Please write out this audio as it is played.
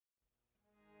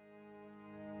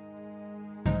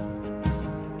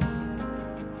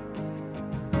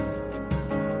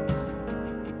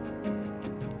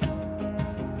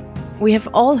We have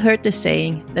all heard the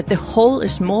saying that the whole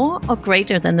is more or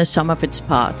greater than the sum of its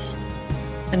parts.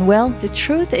 And well, the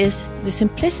truth is, the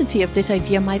simplicity of this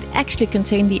idea might actually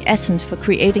contain the essence for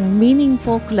creating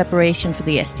meaningful collaboration for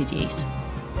the SDGs.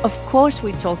 Of course,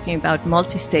 we're talking about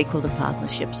multi-stakeholder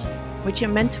partnerships, which are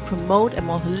meant to promote a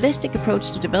more holistic approach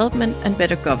to development and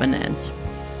better governance.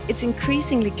 It's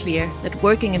increasingly clear that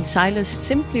working in silos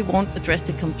simply won't address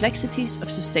the complexities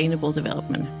of sustainable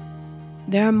development.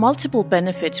 There are multiple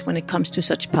benefits when it comes to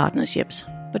such partnerships,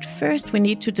 but first we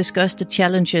need to discuss the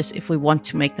challenges if we want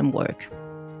to make them work.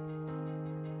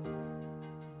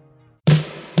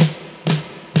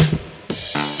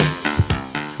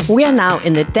 We are now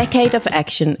in the decade of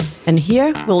action, and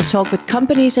here we'll talk with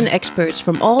companies and experts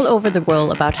from all over the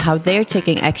world about how they're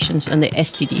taking actions on the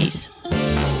SDGs.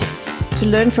 To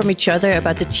learn from each other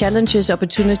about the challenges,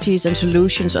 opportunities, and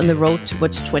solutions on the road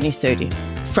towards 2030.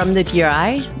 From the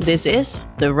GRI, this is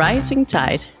The Rising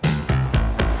Tide.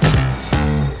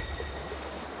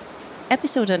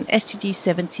 Episode on SDG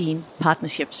 17,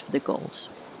 Partnerships for the Goals.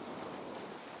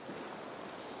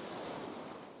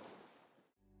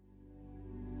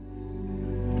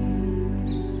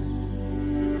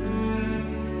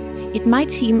 It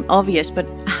might seem obvious, but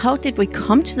how did we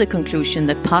come to the conclusion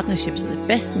that partnerships are the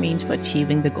best means for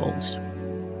achieving the goals?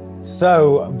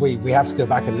 So we have to go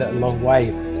back a long way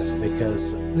for this,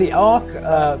 because the arc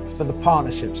for the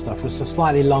partnership stuff was a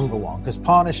slightly longer one, because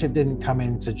partnership didn't come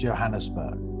into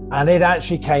Johannesburg. And it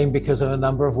actually came because of a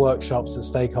number of workshops that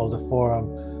Stakeholder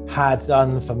Forum had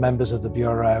done for members of the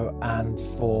Bureau and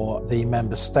for the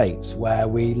member states, where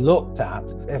we looked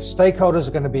at if stakeholders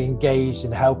are going to be engaged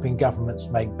in helping governments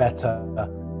make better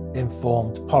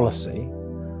informed policy,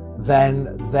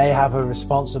 then they have a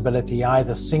responsibility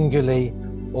either singularly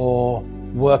or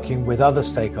working with other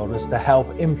stakeholders to help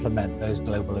implement those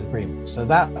global agreements. So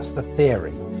that's the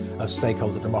theory of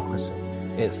stakeholder democracy.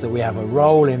 It's that we have a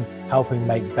role in helping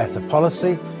make better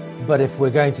policy, but if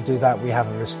we're going to do that, we have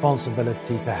a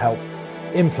responsibility to help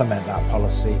implement that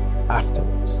policy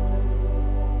afterwards.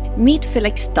 Meet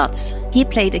Felix Dodds. He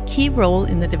played a key role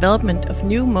in the development of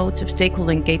new modes of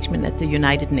stakeholder engagement at the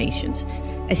United Nations,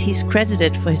 as he's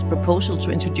credited for his proposal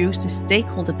to introduce the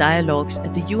Stakeholder Dialogues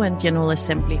at the UN General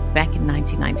Assembly back in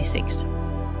 1996.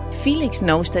 Felix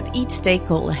knows that each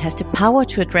stakeholder has the power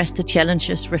to address the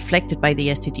challenges reflected by the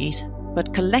SDGs,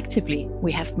 but collectively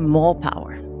we have more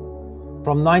power.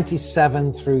 From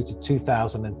 1997 through to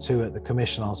 2002 at the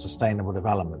Commission on Sustainable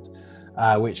Development,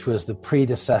 which was the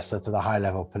predecessor to the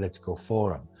high-level political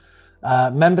forum,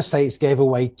 member states gave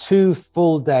away 2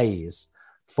 full days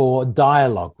for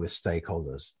dialogue with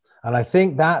stakeholders. And I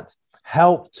think that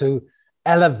helped to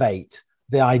elevate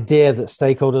the idea that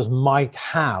stakeholders might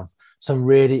have some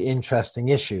really interesting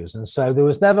issues. And so there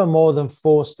was never more than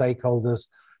 4 stakeholders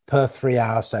per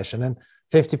 3-hour session. And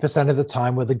 50% of the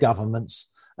time were the governments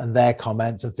and their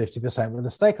comments, and 50% were the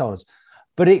stakeholders.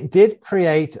 But it did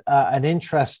create an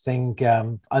interesting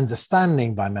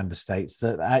understanding by member states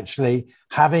that actually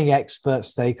having expert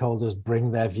stakeholders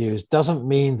bring their views doesn't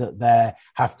mean that they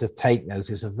have to take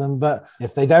notice of them, but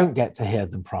if they don't get to hear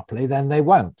them properly, then they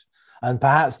won't. And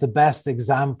perhaps the best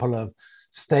example of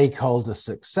stakeholder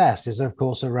success is, of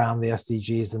course, around the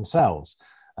SDGs themselves.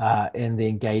 In the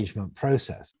engagement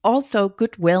process. Although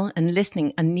goodwill and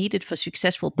listening are needed for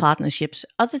successful partnerships,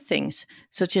 other things,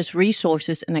 such as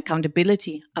resources and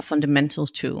accountability, are fundamental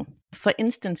too. For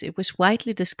instance, it was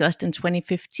widely discussed in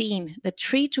 2015 that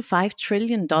 $3 to $5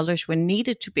 trillion were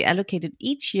needed to be allocated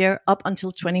each year up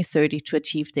until 2030 to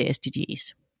achieve the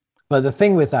SDGs. But the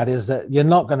thing with that is that you're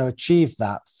not going to achieve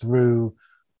that through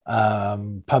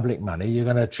public money. You're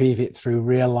going to achieve it through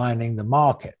realigning the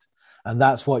market. And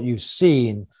that's what you've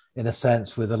seen, in a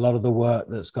sense, with a lot of the work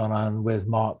that's gone on with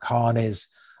Mark Carney's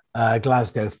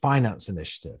Glasgow Finance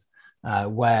Initiative,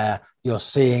 where you're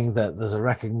seeing that there's a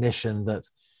recognition that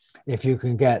if you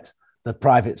can get the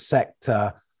private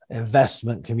sector,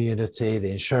 investment community,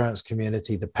 the insurance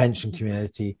community, the pension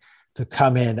community to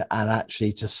come in and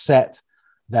actually to set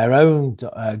their own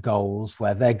goals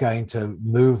where they're going to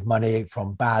move money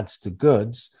from bads to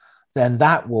goods, then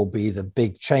that will be the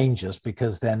big changes,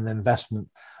 because then the investment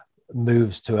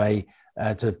moves to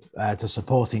to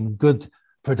supporting good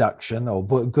production or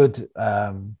good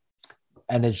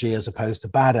energy as opposed to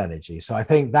bad energy. So I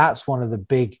think that's one of the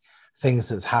big things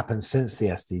that's happened since the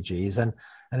SDGs.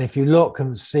 And if you look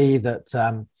and see that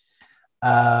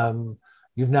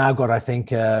you've now got, I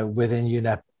think, within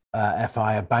UNEP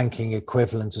FI a banking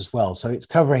equivalent as well. So it's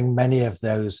covering many of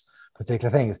those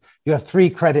particular things. You have 3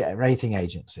 credit rating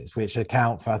agencies, which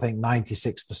account for, I think,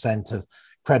 96% of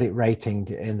credit rating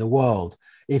in the world.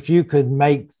 If you could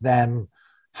make them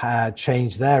had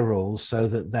changed their rules so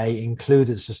that they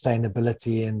included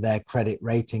sustainability in their credit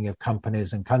rating of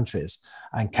companies and countries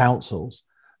and councils,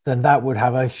 then that would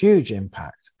have a huge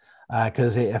impact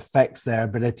because it affects their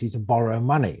ability to borrow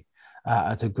money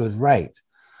at a good rate.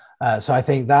 So I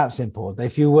think that's important.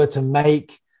 If you were to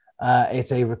make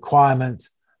it a requirement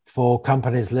for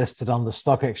companies listed on the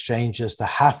stock exchanges to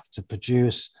have to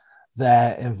produce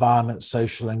their environment,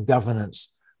 social and governance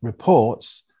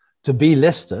reports to be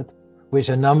listed, which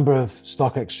a number of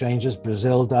stock exchanges,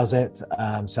 Brazil does it,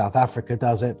 South Africa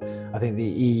does it, I think the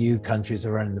EU countries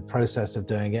are in the process of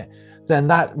doing it, then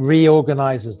that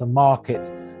reorganizes the market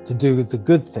to do the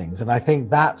good things. And I think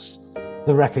that's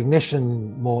the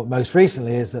recognition most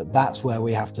recently, is that that's where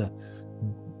we have to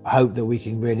hope that we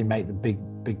can really make the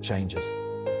big changes.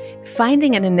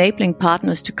 Finding and enabling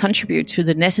partners to contribute to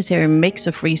the necessary mix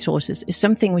of resources is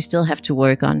something we still have to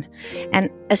work on. And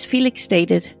as Felix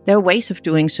stated, there are ways of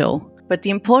doing so, but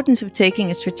the importance of taking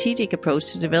a strategic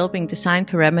approach to developing design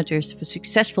parameters for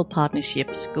successful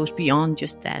partnerships goes beyond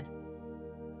just that.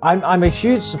 I'm a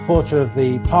huge supporter of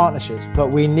the partnerships,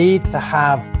 but we need to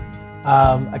have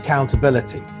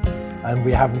accountability, and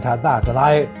we haven't had that. And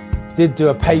I did do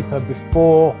a paper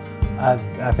before,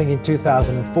 I think in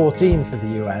 2014 for the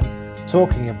UN,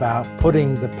 talking about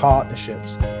putting the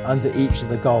partnerships under each of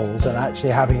the goals and actually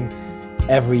having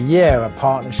every year a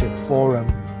partnership forum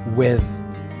with,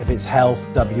 if it's health,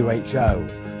 WHO,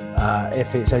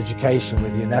 if it's education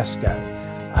with UNESCO.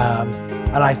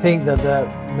 And I think that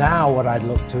now what I'd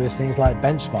look to is things like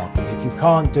benchmarking. If you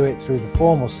can't do it through the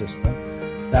formal system,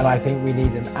 then I think we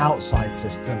need an outside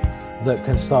system that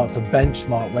can start to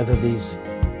benchmark whether these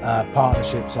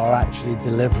partnerships are actually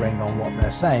delivering on what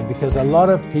they're saying, because a lot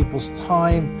of people's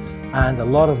time and a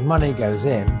lot of money goes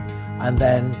in, and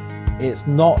then it's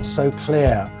not so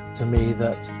clear to me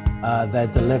that they're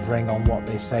delivering on what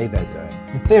they say they're doing.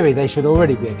 In theory, they should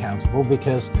already be accountable,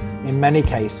 because in many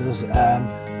cases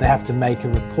they have to make a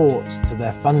report to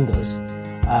their funders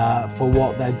for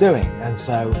what they're doing. And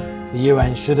so the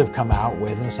UN should have come out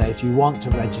with and say, if you want to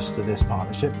register this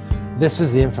partnership, this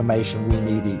is the information we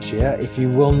need each year. If you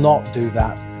will not do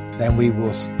that, then we will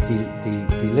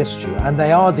delist you. And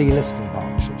they are delisting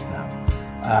partnerships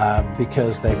now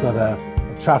because they've got a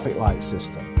traffic light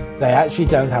system. They actually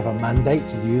don't have a mandate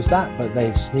to use that, but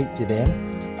they've sneaked it in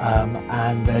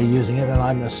and they're using it, and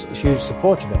I'm a huge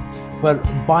supporter of it. But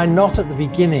by not at the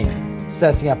beginning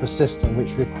setting up a system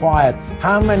which required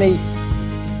how many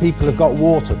people have got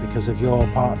water because of your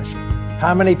partnership,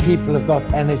 how many people have got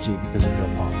energy because of your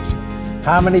partnership,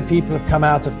 how many people have come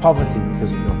out of poverty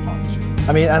because of your partnership.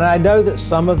 I mean, and I know that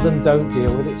some of them don't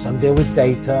deal with it, some deal with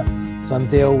data, some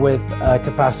deal with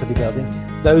capacity building.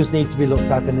 Those need to be looked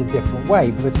at in a different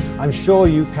way, but I'm sure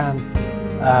you can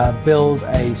build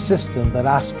a system that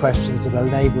asks questions that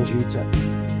enables you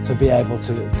to be able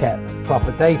to get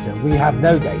proper data. We have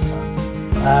no data.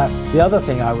 The other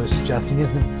thing I was suggesting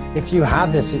is that if you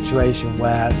had this situation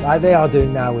where, like they are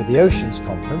doing now with the Oceans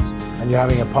Conference, and you're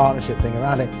having a partnership thing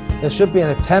around it, there should be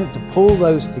an attempt to pull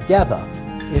those together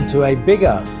into a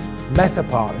bigger meta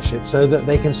partnership so that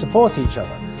they can support each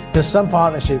other. Because some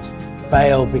partnerships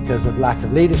fail because of lack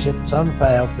of leadership, some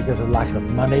fail because of lack of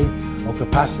money or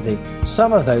capacity.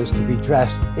 Some of those could be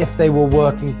addressed if they were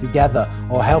working together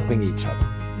or helping each other.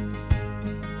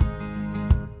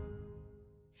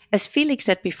 As Felix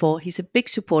said before, he's a big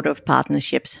supporter of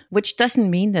partnerships, which doesn't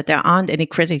mean that there aren't any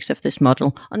critics of this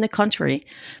model. On the contrary,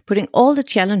 putting all the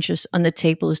challenges on the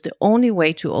table is the only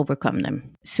way to overcome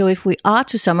them. So if we are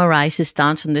to summarize his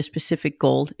stance on this specific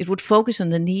goal, it would focus on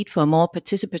the need for a more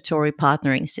participatory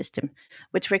partnering system,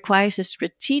 which requires a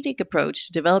strategic approach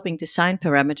to developing design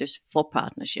parameters for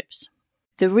partnerships.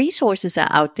 The resources are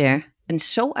out there, and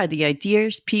so are the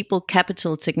ideas, people,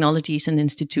 capital, technologies, and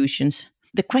institutions.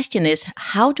 The question is,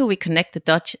 how do we connect the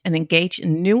dots and engage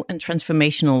in new and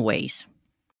transformational ways?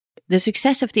 The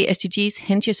success of the SDGs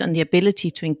hinges on the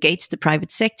ability to engage the private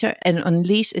sector and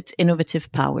unleash its innovative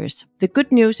powers. The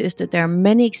good news is that there are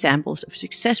many examples of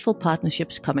successful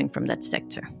partnerships coming from that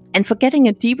sector. And for getting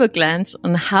a deeper glance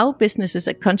on how businesses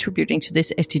are contributing to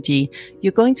this SDG,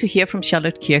 you're going to hear from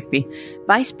Charlotte Kirby,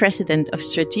 Vice President of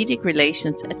Strategic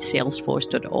Relations at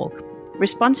SalesForce.org.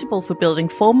 Responsible for building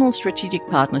formal strategic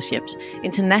partnerships,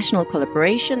 international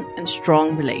collaboration, and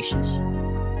strong relations.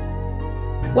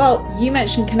 Well, you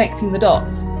mentioned connecting the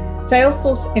dots.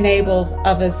 Salesforce enables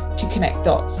others to connect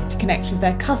dots, to connect with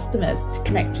their customers, to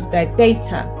connect with their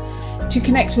data, to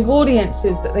connect with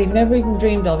audiences that they've never even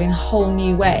dreamed of in whole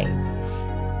new ways.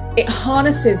 It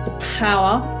harnesses the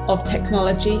power of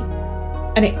technology,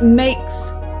 and it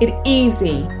makes it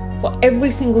easy for every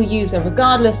single user,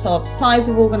 regardless of size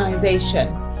of organization,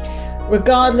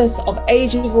 regardless of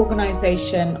age of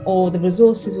organization or the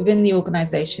resources within the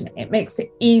organization, it makes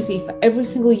it easy for every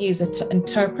single user to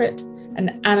interpret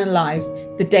and analyze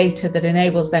the data that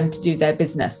enables them to do their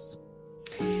business.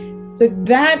 So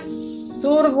that's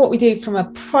sort of what we do from a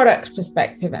product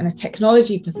perspective and a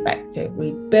technology perspective.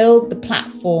 We build the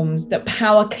platforms that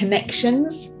power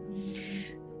connections,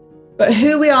 but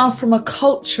who we are from a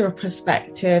culture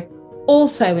perspective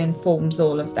also informs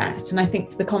all of that. And I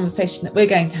think for the conversation that we're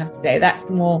going to have today, that's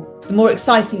the more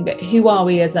exciting bit. Who are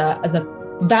we as a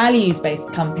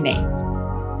values-based company?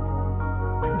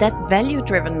 That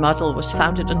value-driven model was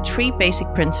founded on 3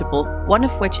 basic principles, one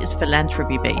of which is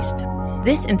philanthropy-based.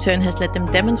 This in turn has let them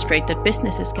demonstrate that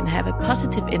businesses can have a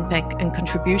positive impact and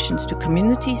contributions to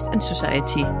communities and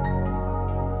society.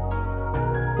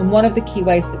 And one of the key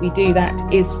ways that we do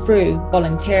that is through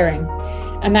volunteering.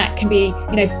 And that can be,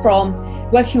 from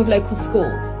working with local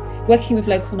schools, working with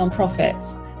local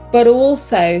nonprofits, but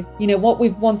also,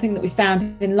 one thing that we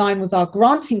found in line with our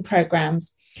granting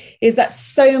programs is that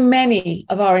so many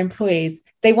of our employees,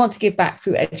 they want to give back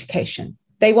through education.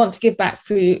 They want to give back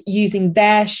through using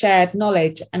their shared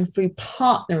knowledge and through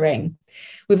partnering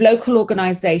with local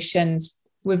organizations,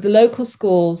 with the local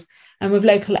schools and with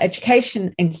local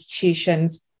education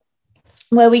institutions,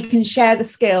 where we can share the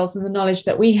skills and the knowledge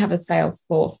that we have as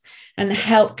SalesForce and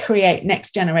help create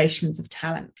next generations of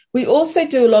talent. We also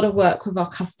do a lot of work with our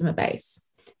customer base.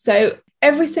 So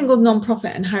every single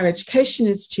nonprofit and higher education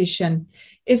institution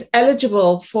is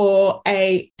eligible for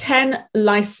a 10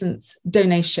 license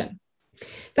donation.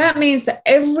 That means that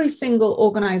every single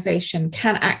organization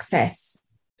can access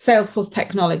SalesForce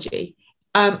technology.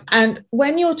 And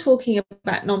when you're talking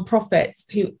about nonprofits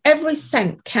who every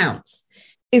cent counts,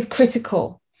 is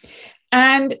critical.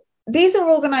 And these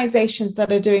are organizations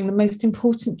that are doing the most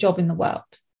important job in the world,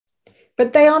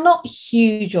 but they are not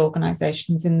huge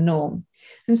organizations in the norm.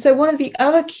 And so one of the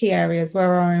other key areas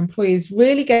where our employees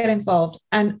really get involved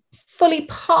and fully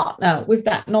partner with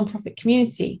that nonprofit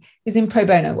community is in pro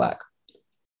bono work.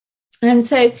 And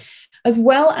so as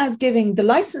well as giving the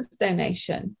license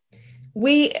donation,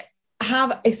 we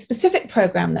have a specific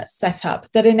program that's set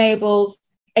up that enables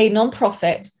a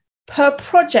nonprofit per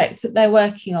project that they're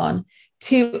working on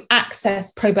to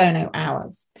access pro bono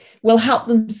hours. We'll help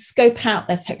them scope out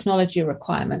their technology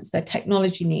requirements, their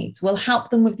technology needs. We'll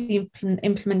help them with the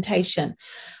implementation.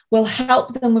 We'll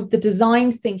help them with the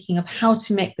design thinking of how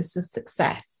to make this a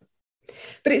success.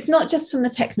 But it's not just from the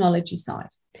technology side.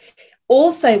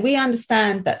 Also, we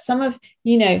understand that some of,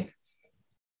 the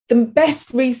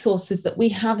best resources that we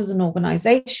have as an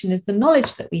organization is the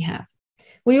knowledge that we have.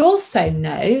 We also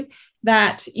know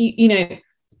that,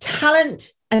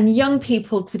 talent and young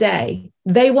people today,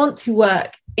 they want to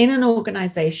work in an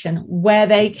organization where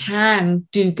they can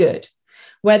do good,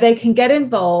 where they can get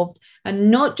involved and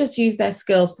not just use their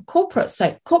skills for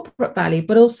corporate value,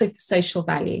 but also for social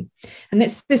value. And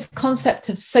it's this concept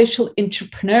of social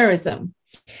entrepreneurism.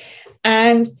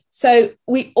 And so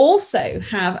we also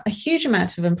have a huge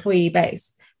amount of employee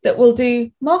base that will do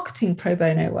marketing pro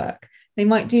bono work. They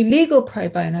might do legal pro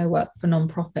bono work for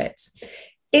nonprofits.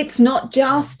 It's not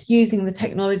just using the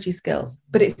technology skills,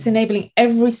 but it's enabling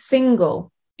every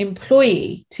single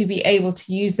employee to be able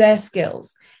to use their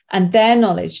skills and their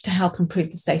knowledge to help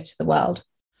improve the state of the world.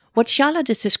 What Charlotte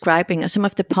is describing are some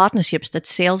of the partnerships that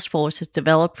SalesForce has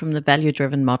developed from the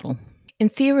value-driven model. In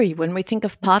theory, when we think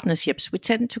of partnerships, we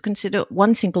tend to consider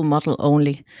one single model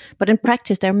only, but in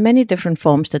practice, there are many different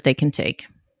forms that they can take.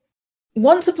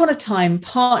 Once upon a time,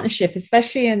 partnership,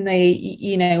 especially in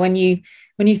the,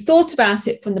 when you thought about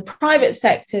it from the private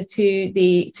sector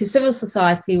to civil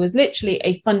society, was literally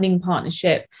a funding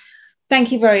partnership.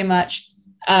 Thank you very much.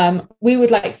 We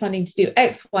would like funding to do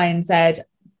X, Y, and Z.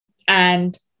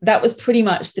 And that was pretty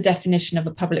much the definition of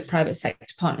a public-private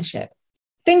sector partnership.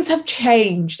 Things have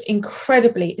changed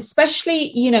incredibly,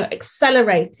 especially,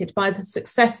 accelerated by the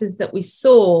successes that we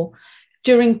saw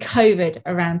during COVID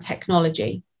around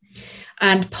technology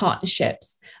and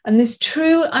partnerships. And this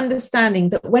true understanding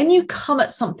that when you come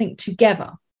at something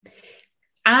together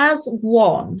as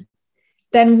one,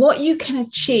 then what you can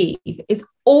achieve is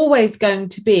always going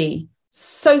to be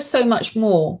so much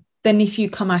more than if you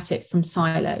come at it from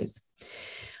silos.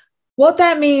 What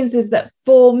that means is that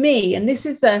for me, and this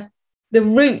is the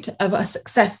root of a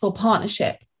successful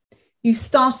partnership, you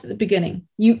start at the beginning,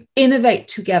 you innovate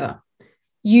together,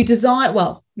 you design,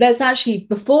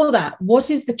 before that, what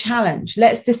is the challenge?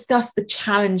 Let's discuss the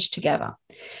challenge together.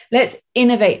 Let's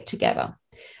innovate together.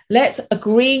 Let's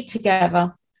agree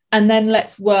together, and then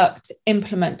let's work to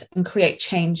implement and create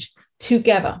change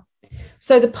together.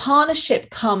 So the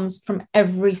partnership comes from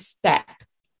every step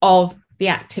of the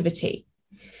activity.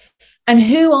 And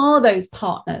who are those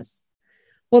partners?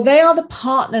 Well, they are the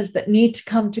partners that need to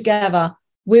come together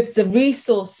with the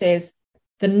resources,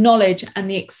 the knowledge, and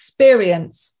the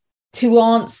experience to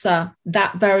answer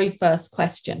that very first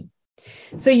question.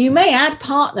 So you may add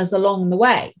partners along the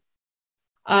way.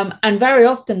 And very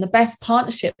often the best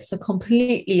partnerships are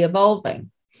completely evolving.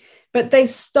 But they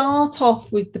start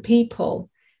off with the people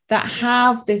that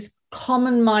have this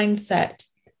common mindset.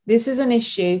 This is an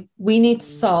issue we need to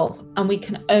solve, and we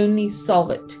can only solve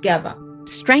it together.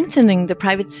 Strengthening the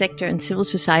private sector and civil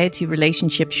society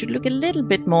relationship should look a little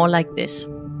bit more like this.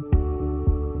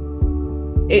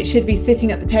 It should be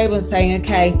sitting at the table and saying,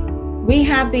 okay, we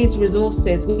have these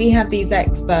resources, we have these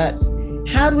experts.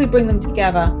 How do we bring them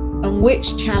together? And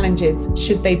which challenges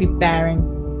should they be bearing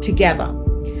together?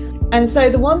 And so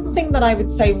the one thing that I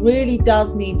would say really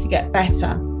does need to get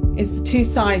better is the two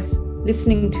sides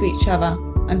listening to each other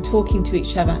and talking to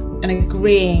each other and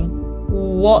agreeing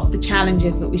what the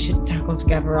challenges that we should tackle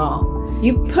together are.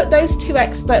 You put those two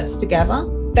experts together,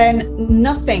 then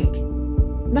nothing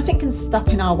can stop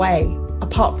in our way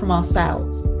apart from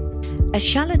ourselves. As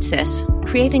Charlotte says,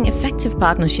 creating effective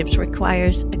partnerships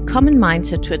requires a common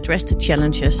mindset to address the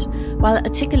challenges while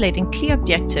articulating clear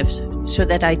objectives so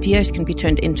that ideas can be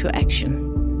turned into action.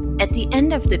 At the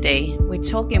end of the day, we're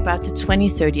talking about the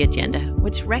 2030 Agenda,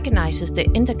 which recognizes the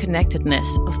interconnectedness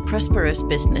of prosperous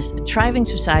business, a thriving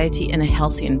society, and a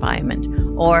healthy environment,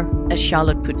 or as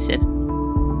Charlotte puts it.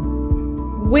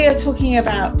 We are talking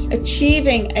about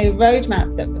achieving a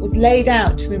roadmap that was laid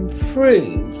out to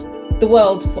improve the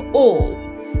world for all,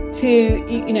 to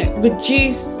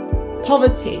reduce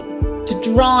poverty, to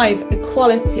drive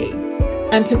equality,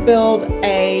 and to build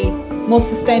a more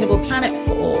sustainable planet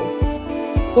for all.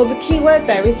 Well, the key word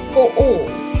there is for all.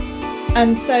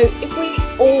 And so if we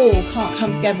all can't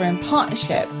come together in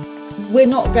partnership, we're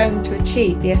not going to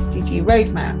achieve the SDG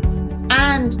roadmap.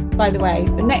 And by the way,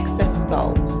 the next set of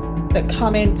goals that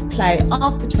come into play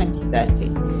after 2030,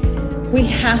 we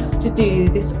have to do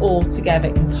this all together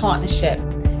in partnership,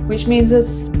 which means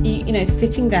us,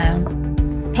 sitting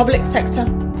down, public sector,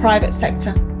 private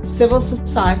sector, civil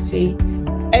society,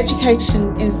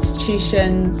 education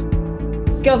institutions,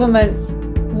 governments.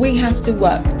 We have to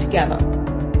work together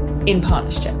in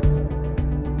partnership.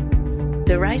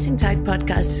 The Rising Tide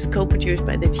podcast is co-produced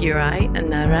by the GRI and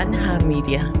Naranja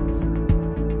Media.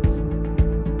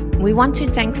 We want to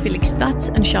thank Felix Dodds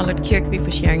and Charlotte Kirby for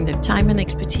sharing their time and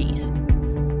expertise.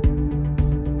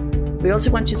 We also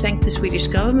want to thank the Swedish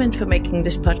government for making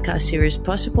this podcast series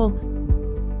possible.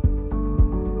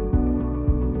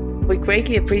 We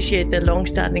greatly appreciate their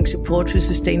long-standing support for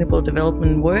sustainable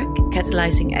development work,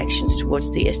 catalyzing actions towards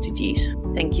the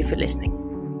SDGs. Thank you for listening.